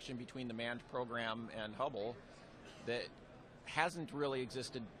connection between the manned program and Hubble that hasn't really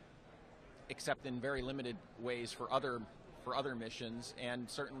existed except in very limited ways for other missions, and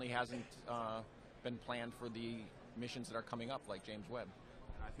certainly hasn't been planned for the missions that are coming up, like James Webb.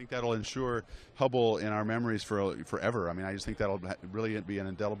 I think that'll ensure Hubble in our memories forever. I mean, I just think that'll really be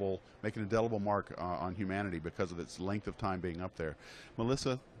make an indelible mark on humanity because of its length of time being up there.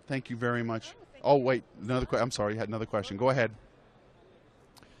 Melissa, thank you very much. Oh, wait, I'm sorry, you had another question. Go ahead.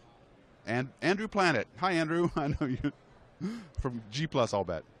 And Andrew Planet. Hi, Andrew. I know you from G+, I'll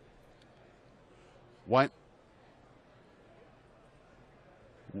bet. Why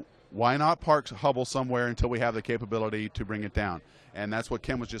not park Hubble somewhere until we have the capability to bring it down? And that's what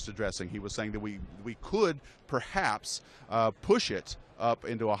Ken was just addressing. He was saying that we could perhaps push it up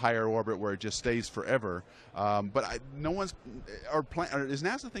into a higher orbit where it just stays forever. But no one's is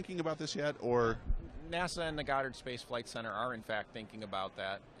NASA thinking about this yet, or? NASA and the Goddard Space Flight Center are in fact thinking about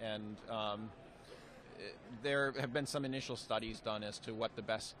that, and there have been some initial studies done as to what the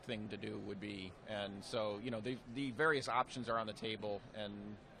best thing to do would be, and so, you know, the various options are on the table, and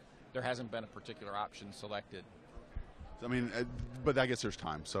there hasn't been a particular option selected. I mean, but I guess there's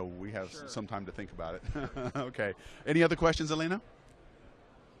time, so we have some time to think about it. Okay. Any other questions, Elena?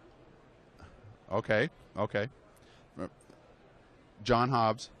 Okay. John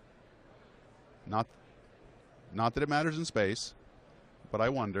Hobbs. Not that it matters in space, but I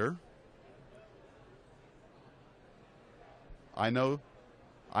wonder. I know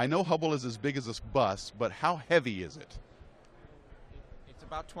Hubble is as big as this bus, but how heavy is it? It's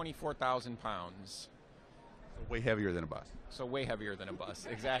about 24,000 pounds. So way heavier than a bus. So way heavier than a bus,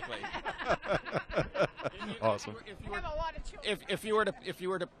 exactly. Awesome. If you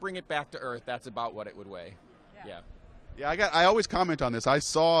were to bring it back to Earth, that's about what it would weigh. Yeah. Yeah, I always comment on this. I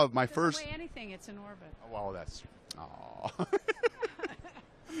saw my first. Doesn't weigh anything. It's in orbit. Well, that's. Aw.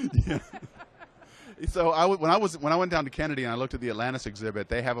 Yeah. So when I went down to Kennedy and I looked at the Atlantis exhibit,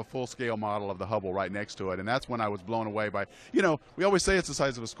 they have a full-scale model of the Hubble right next to it, and that's when I was blown away by, you know, we always say it's the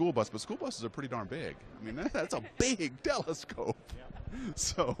size of a school bus, but school buses are pretty darn big. I mean, that's a big telescope. Yeah.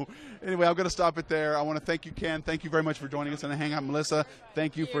 So anyway, I'm going to stop it there. I want to thank you, Ken. Thank you very much for joining us in the Hangout. Melissa,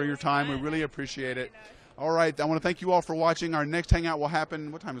 thank you for your time. We really appreciate it. All right, I want to thank you all for watching. Our next Hangout will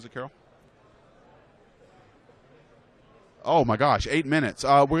happen. What time is it, Carol? Oh my gosh, 8 minutes.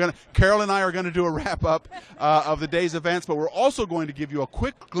 Carol and I are going to do a wrap up of the day's events, but we're also going to give you a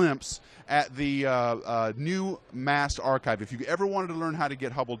quick glimpse at the new MAST archive. If you ever wanted to learn how to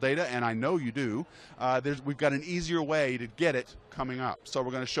get Hubble data, and I know you do, we've got an easier way to get it coming up. So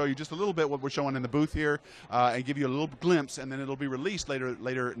we're going to show you just a little bit what we're showing in the booth here, and give you a little glimpse, and then it'll be released later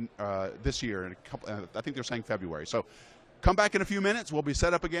this year. In I think they're saying February. So come back in a few minutes. We'll be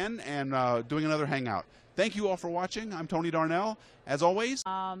set up again and doing another Hangout. Thank you all for watching. I'm Tony Darnell, as always.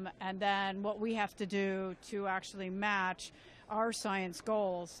 And then what we have to do to actually match our science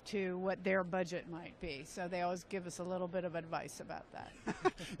goals to what their budget might be. So they always give us a little bit of advice about that.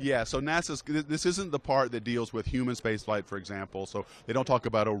 Yeah, so this isn't the part that deals with human spaceflight, for example. So they don't talk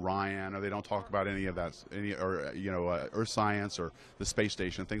about Orion, or they don't talk about any of that, Earth science or the space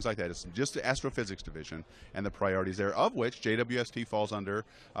station, things like that. It's just the astrophysics division and the priorities there, of which JWST falls under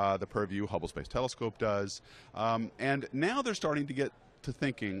the purview. Hubble Space Telescope does. And now they're starting to get to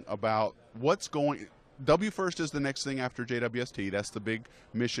thinking about what's going. WFIRST is the next thing after JWST. That's the big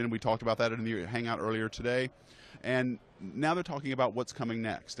mission. We talked about that in the Hangout earlier today. And now they're talking about what's coming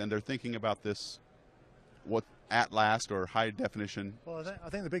next. And they're thinking about this, what ATLAST or high definition. Well, I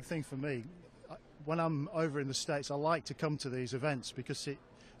think the big thing for me, when I'm over in the States, I like to come to these events because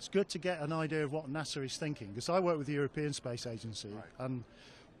it's good to get an idea of what NASA is thinking. Because I work with the European Space Agency, right, and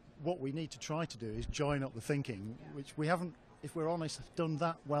what we need to try to do is join up the thinking, which we haven't, if we're honest, done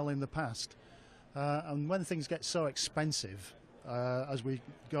that well in the past. And when things get so expensive, as we're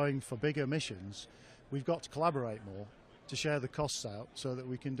going for bigger missions, we've got to collaborate more to share the costs out so that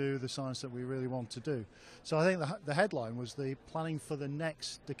we can do the science that we really want to do. So I think the headline was the planning for the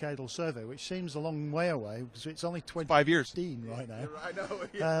next decadal survey, which seems a long way away because it's only 5 years right now. I know.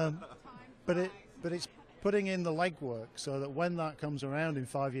 Yeah. But it's putting in the legwork so that when that comes around in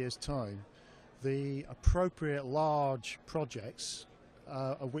 5 years' time, the appropriate large projects,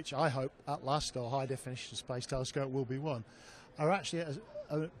 of which I hope ATLAST or High Definition Space Telescope will be one, are actually at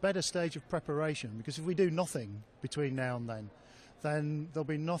a better stage of preparation, because if we do nothing between now and then there'll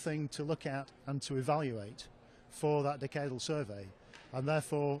be nothing to look at and to evaluate for that decadal survey, and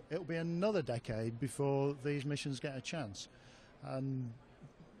therefore it'll be another decade before these missions get a chance. And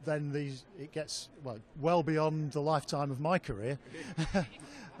then it gets well beyond the lifetime of my career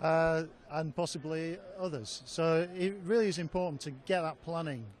and possibly others. So it really is important to get that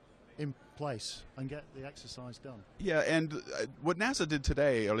planning in place and get the exercise done. Yeah, and what NASA did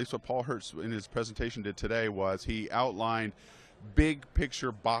today, or at least what Paul Hertz in his presentation did today, was he outlined big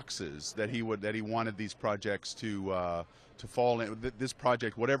picture boxes that he wanted these projects to fall in. This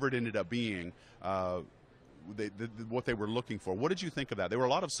project, whatever it ended up being, what they were looking for. What did you think of that? There were a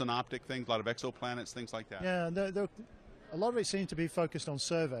lot of synoptic things, a lot of exoplanets, things like that. Yeah, a lot of it seemed to be focused on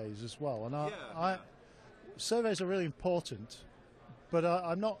surveys as well. And surveys are really important, but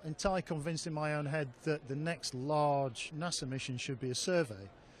I'm not entirely convinced in my own head that the next large NASA mission should be a survey.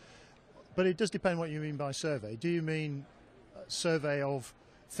 But it does depend what you mean by survey. Do you mean a survey of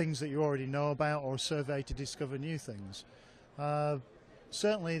things that you already know about, or a survey to discover new things?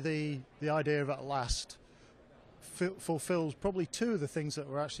 Certainly the idea of ATLAST fulfills probably two of the things that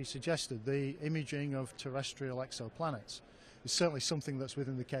were actually suggested. The imaging of terrestrial exoplanets is certainly something that's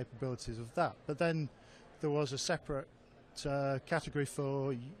within the capabilities of that. But then there was a separate category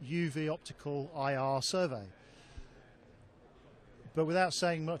for UV optical IR survey. But without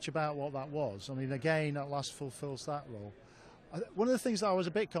saying much about what that was, I mean, again, ATLAST fulfills that role. One of the things that I was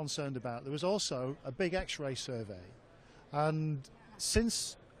a bit concerned about, there was also a big X-ray survey. And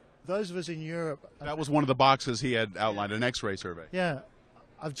since those of us in Europe... That was one of the boxes he had outlined, an X-ray survey. Yeah.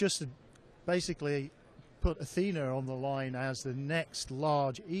 I've just basically put Athena on the line as the next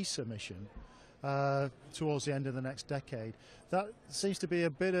large ESA mission towards the end of the next decade. That seems to be a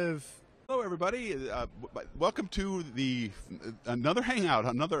bit of... Hello, everybody. Welcome to another Hangout,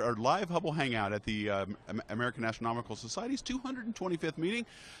 another live Hubble Hangout at the American Astronomical Society's 225th meeting.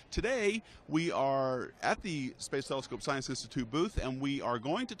 Today, we are at the Space Telescope Science Institute booth, and we are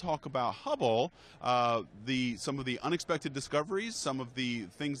going to talk about Hubble, some of the unexpected discoveries, some of the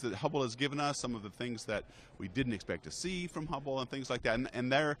things that Hubble has given us, some of the things that we didn't expect to see from Hubble, and things like that.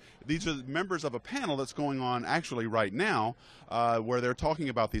 And these are members of a panel that's going on actually right now, where they're talking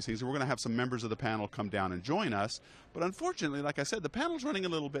about these things. And we're going to have some members of the panel come down and join us. But unfortunately, like I said, the panel's running a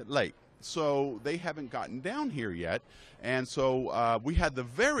little bit late. So they haven't gotten down here yet. And so we had the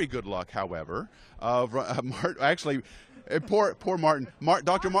very good luck, however, of poor Martin.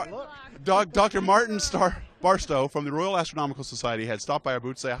 Dr. Martin Barstow from the Royal Astronomical Society had stopped by our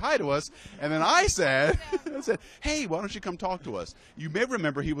booth to say hi to us, and then I said, hey, why don't you come talk to us? You may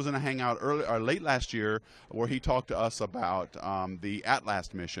remember he was in a hangout late last year where he talked to us about the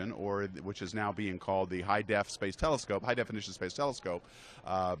ATLAST mission, which is now being called the High Definition Space Telescope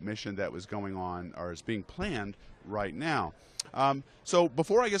mission that was going on, or is being planned right now. So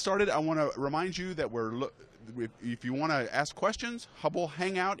before I get started, I want to remind you that if you want to ask questions, Hubble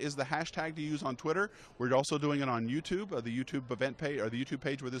Hangout is the hashtag to use on Twitter. We're also doing it on YouTube, the YouTube event page, or the YouTube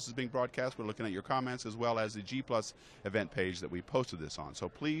page where this is being broadcast. We're looking at your comments, as well as the G+ event page that we posted this on. So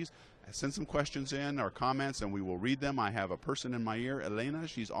please send some questions in or comments, and we will read them. I have a person in my ear, Elena.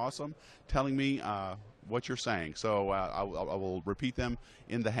 She's awesome, telling me what you're saying. So I will repeat them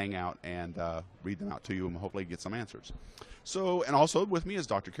in the Hangout and read them out to you, and hopefully get some answers. So, and also with me is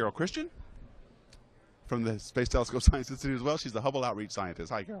Dr. Carol Christian from the Space Telescope Science Institute as well. She's the Hubble Outreach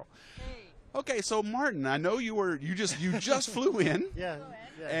Scientist. Hi, Carol. Hey. Okay, so Martin, I know you just flew in. Yeah.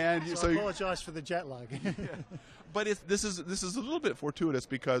 And so I apologize for the jet lag. Yeah. But this is a little bit fortuitous,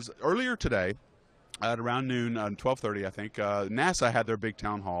 because earlier today, at around noon, 12:30, I think, NASA had their big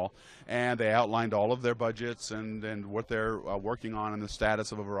town hall, and they outlined all of their budgets and what they're working on, and the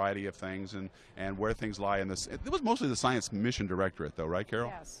status of a variety of things, and where things lie in this. It was mostly the Science Mission Directorate, though, right,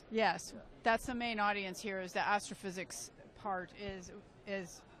 Carol? Yes. That's the main audience here. Is the astrophysics part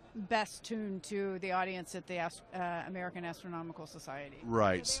is best tuned to the audience at the American Astronomical Society.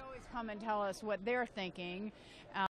 Right. So they always come and tell us what they're thinking.